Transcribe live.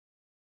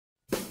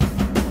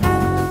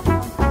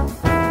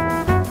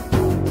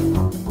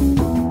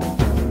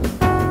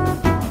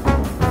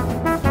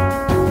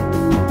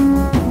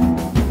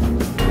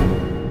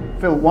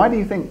Phil, why do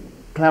you think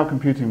cloud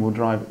computing will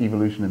drive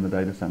evolution in the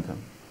data center?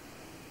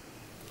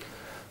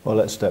 Well,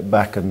 let's step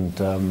back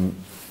and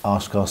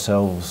ask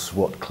ourselves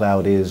what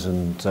cloud is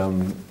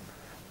and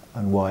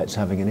why it's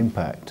having an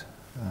impact.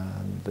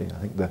 And I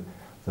think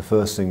the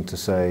first thing to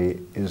say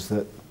is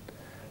that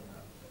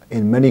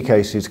in many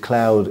cases,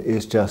 cloud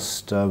is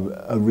just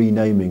a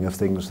renaming of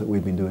things that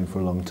we've been doing for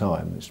a long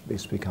time.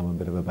 It's become a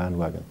bit of a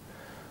bandwagon.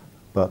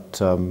 But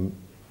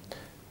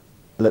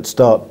let's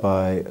start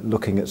by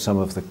looking at some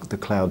of the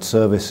cloud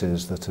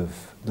services that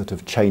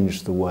have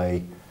changed the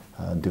way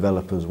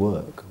developers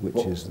work.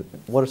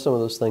 What are some of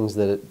those things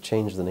that it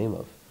changed the name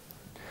of?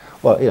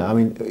 Well, I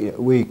mean,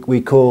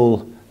 we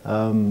call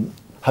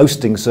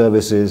hosting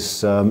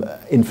services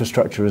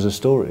infrastructure as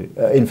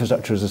a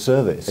infrastructure as a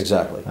service.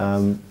 Exactly.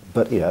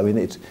 But I mean,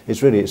 it's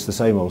the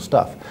same old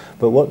stuff.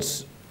 But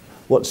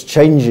what's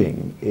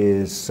changing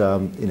is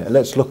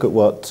let's look at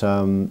what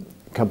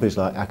companies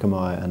like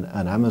Akamai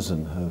and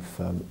Amazon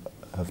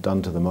have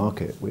done to the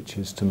market, which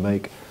is to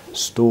make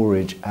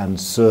storage and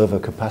server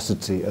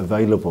capacity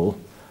available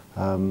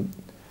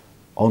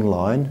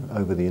online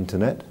over the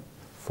internet.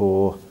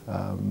 You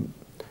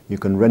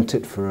can rent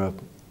it for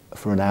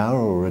an hour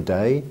or a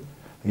day.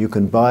 You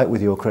can buy it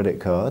with your credit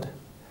card,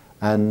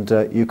 and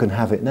you can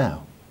have it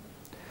now.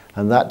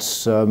 And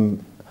that's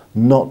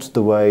not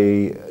the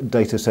way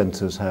data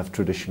centers have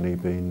traditionally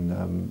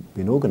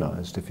been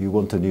organized. If you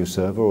want a new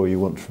server or you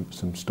want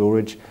some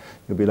storage,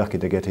 you'll be lucky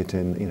to get it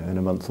in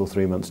a month or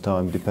 3 months'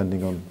 time,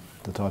 depending on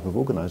the type of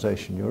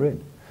organization you're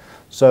in.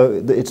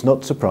 So it's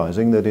not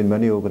surprising that in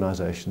many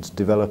organizations,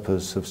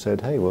 developers have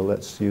said, hey, well,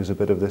 let's use a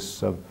bit of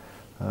this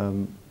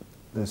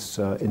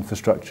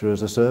infrastructure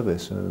as a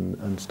service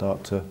and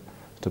start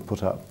to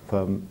put up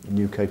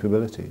new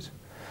capabilities.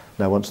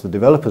 Now, once the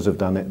developers have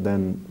done it,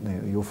 then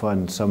you'll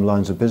find some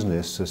lines of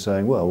business are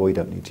saying, well, we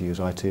don't need to use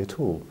IT at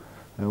all.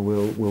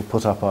 We'll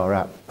put up our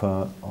app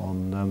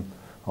on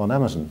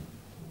Amazon.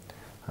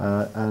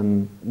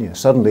 And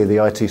suddenly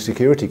the IT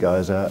security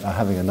guys are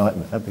having a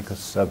nightmare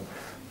because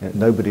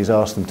nobody's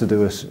asked them to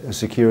do a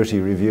security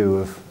review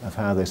of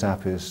how this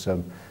app is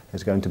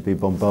going to be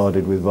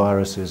bombarded with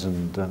viruses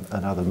and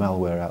other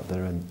malware out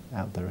there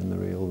in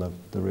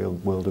the real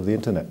world of the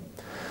internet.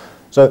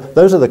 So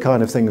those are the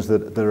kind of things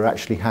that are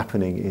actually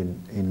happening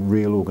in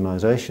real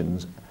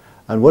organizations.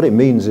 And what it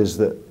means is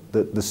that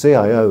the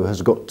CIO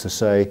has got to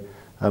say,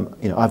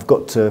 I've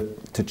got to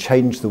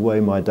change the way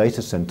my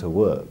data center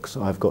works.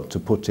 I've got to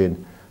put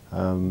in,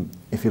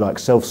 if you like,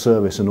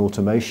 self-service and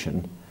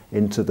automation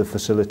into the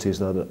facilities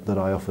that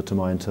I offer to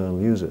my internal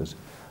users.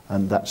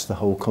 And that's the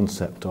whole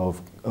concept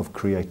of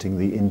creating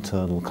the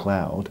internal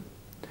cloud.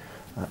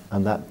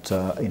 And that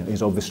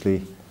is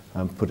obviously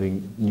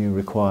putting new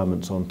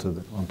requirements onto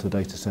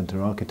data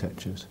center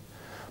architectures.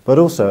 But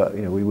also,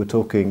 we were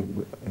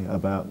talking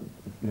about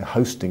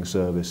hosting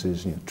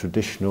services,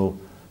 traditional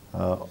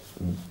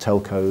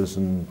telcos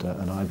and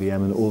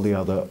IBM and all the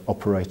other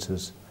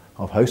operators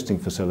of hosting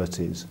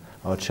facilities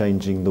are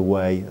changing the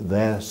way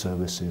their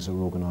services are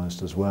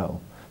organized as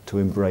well to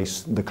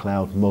embrace the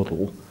cloud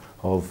model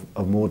of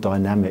more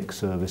dynamic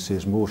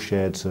services, more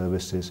shared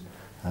services,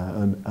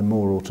 and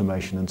more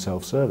automation and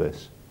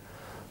self-service.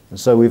 And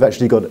so we've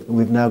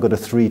now got a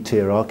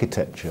 3-tier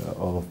architecture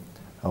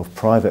of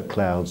private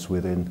clouds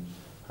within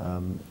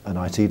an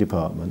IT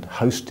department,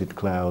 hosted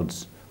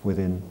clouds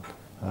within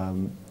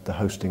the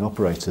hosting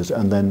operators,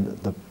 and then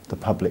the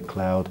public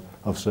cloud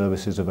of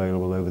services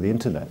available over the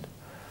internet.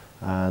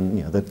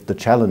 And the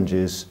challenge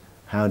is,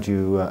 how do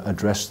you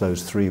address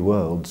those 3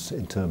 worlds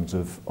in terms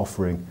of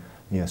offering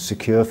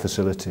secure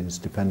facilities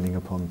depending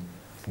upon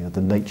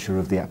the nature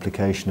of the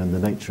application and the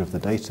nature of the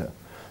data.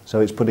 So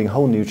it's putting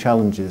whole new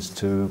challenges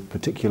to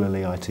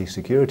particularly IT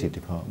security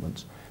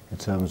departments in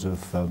terms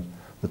of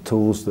the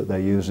tools that they're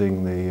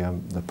using,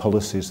 the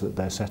policies that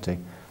they're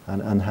setting,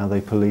 and how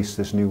they police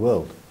this new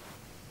world.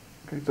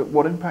 Okay, so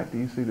what impact do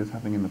you see this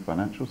having in the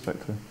financial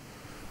sector?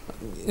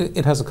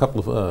 It has a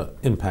couple of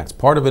impacts.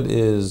 Part of it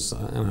is,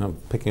 and I'm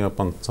picking up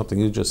on something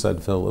you just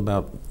said, Phil,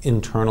 about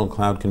internal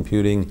cloud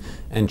computing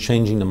and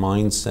changing the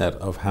mindset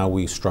of how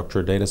we structure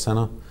a data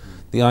center.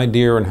 The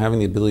idea and having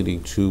the ability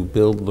to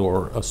build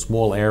a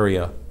small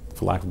area,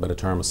 for lack of a better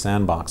term, a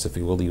sandbox, if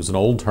you will, to use an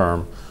old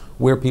term,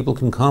 where people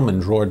can come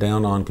and draw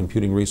down on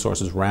computing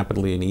resources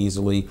rapidly and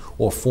easily,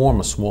 or form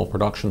a small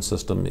production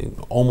system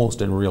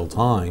almost in real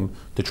time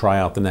to try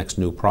out the next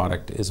new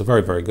product, is a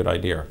very, very good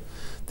idea.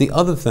 The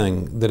other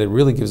thing that it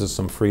really gives us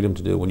some freedom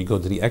to do when you go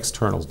to the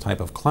external type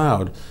of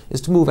cloud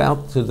is to move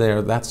out to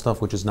that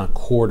stuff which is not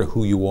core to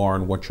who you are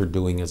and what you're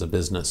doing as a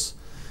business.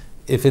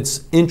 If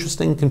it's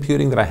interesting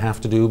computing that I have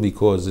to do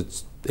because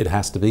it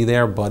has to be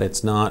there, but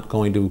it's not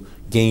going to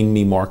gain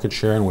me market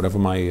share in whatever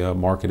my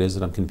market is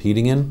that I'm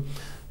competing in,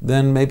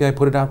 then maybe I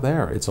put it out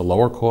there. It's a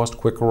lower cost,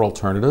 quicker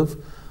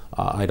alternative.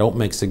 I don't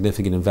make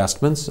significant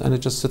investments, and it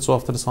just sits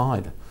off to the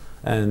side.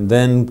 And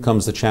then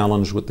comes the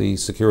challenge with the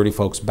security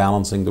folks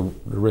balancing the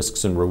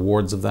risks and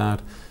rewards of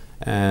that.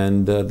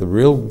 And the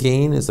real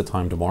gain is the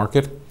time to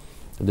market.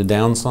 The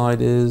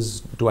downside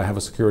is, do I have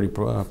a security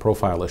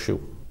profile issue?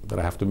 that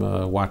I have to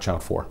watch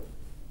out for?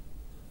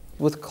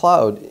 With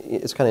cloud,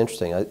 it's kind of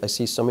interesting. I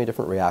see so many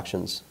different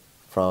reactions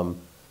from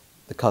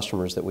the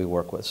customers that we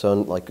work with. So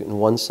in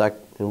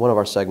one of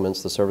our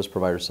segments, the service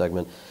provider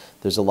segment,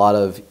 there's a lot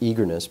of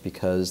eagerness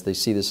because they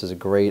see this as a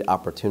great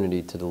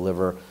opportunity to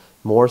deliver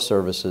more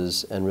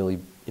services and really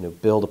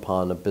build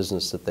upon a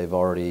business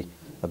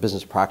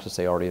practice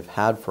they already have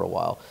had for a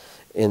while.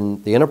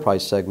 In the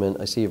enterprise segment,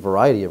 I see a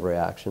variety of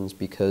reactions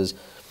because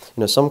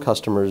some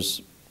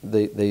customers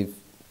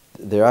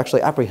they're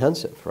actually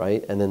apprehensive,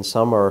 right? And then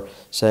some are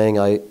saying,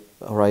 I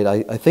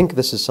think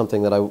this is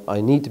something that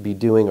I need to be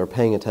doing or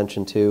paying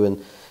attention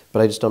to,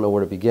 but I just don't know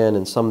where to begin.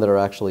 And some that are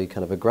actually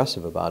kind of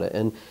aggressive about it.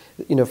 And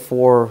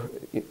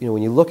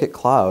when you look at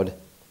cloud,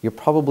 you're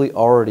probably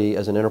already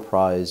as an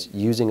enterprise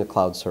using a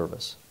cloud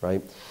service,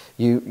 right?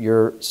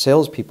 Your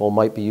salespeople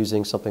might be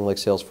using something like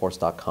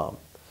Salesforce.com,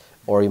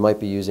 or you might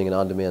be using an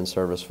on-demand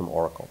service from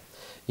Oracle.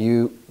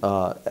 You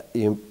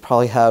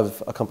probably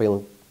have a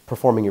company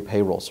performing your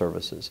payroll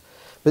services.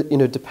 But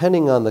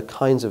depending on the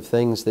kinds of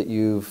things that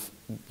you've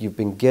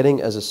been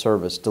getting as a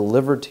service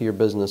delivered to your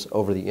business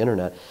over the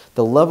internet,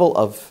 the level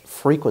of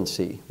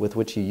frequency with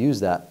which you use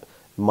that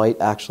might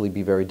actually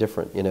be very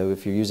different.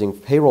 If you're using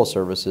payroll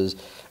services,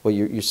 well,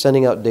 you're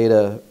sending out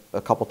data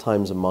a couple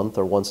times a month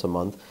or once a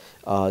month.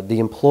 The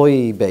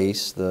employee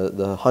base,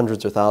 the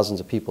hundreds or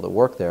thousands of people that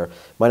work there,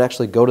 might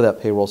actually go to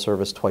that payroll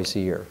service twice a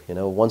year.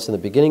 Once in the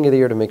beginning of the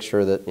year to make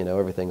sure that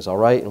everything's all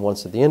right, and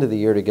once at the end of the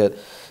year to get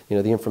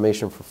the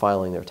information for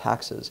filing their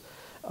taxes.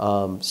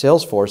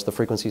 Salesforce, the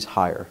frequency's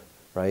higher,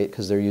 right?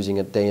 Because they're using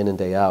it day in and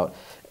day out.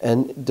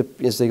 And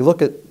as they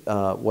look at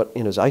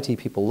as IT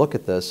people look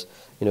at this,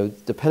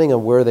 depending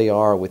on where they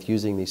are with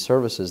using these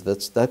services,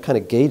 that kind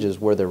of gauges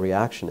where their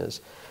reaction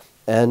is.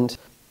 And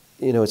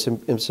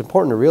it's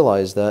important to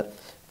realize that,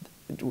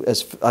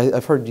 as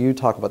I've heard you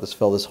talk about this,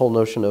 Phil, this whole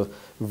notion of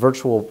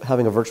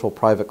having a virtual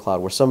private cloud,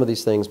 where some of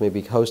these things may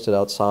be hosted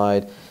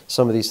outside,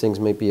 some of these things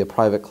may be a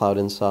private cloud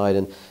inside,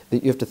 and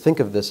you have to think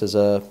of this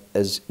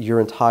as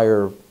your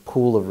entire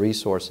pool of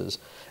resources.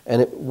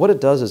 And what it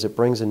does is it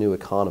brings a new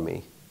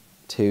economy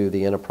to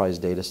the enterprise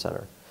data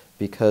center,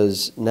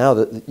 because now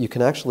that you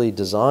can actually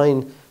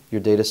design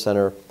your data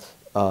center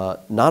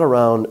not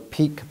around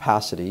peak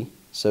capacity,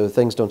 so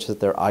things don't sit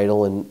there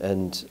idle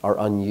and are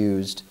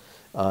unused.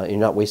 You're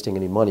not wasting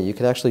any money. You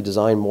can actually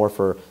design more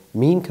for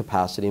mean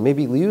capacity, and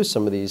maybe use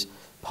some of these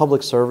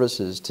public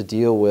services to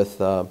deal with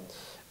the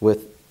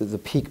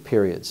peak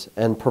periods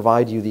and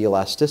provide you the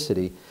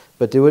elasticity,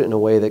 but do it in a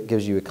way that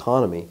gives you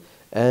economy.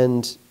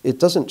 And it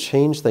doesn't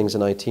change things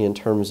in IT in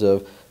terms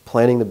of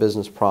planning the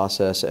business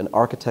process and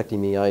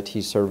architecting the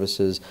IT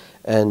services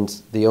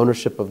and the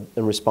ownership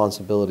and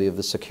responsibility of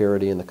the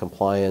security and the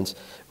compliance,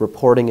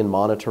 reporting and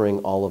monitoring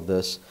all of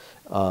this.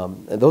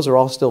 And those are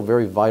all still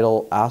very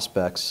vital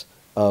aspects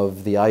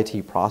of the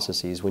IT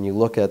processes when you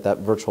look at that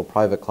virtual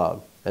private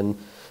cloud. And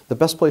the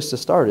best place to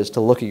start is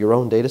to look at your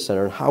own data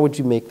center and how would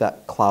you make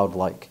that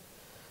cloud-like?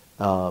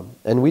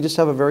 And we just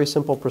have a very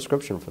simple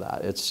prescription for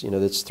that.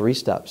 It's 3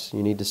 steps.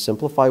 You need to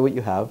simplify what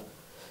you have.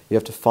 You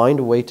have to find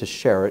a way to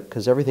share it,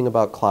 because everything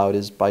about cloud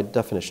is by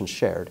definition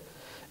shared.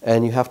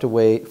 And you have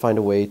to find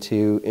a way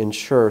to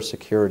ensure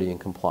security and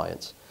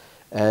compliance.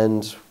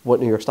 And what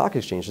New York Stock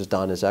Exchange has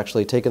done is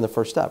actually taken the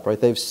first step, right?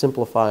 They've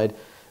simplified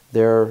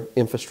their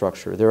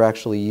infrastructure. They're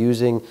actually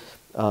using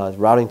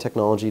routing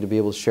technology to be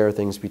able to share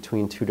things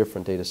between 2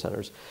 different data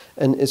centers.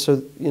 And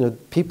so,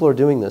 people are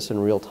doing this in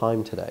real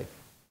time today.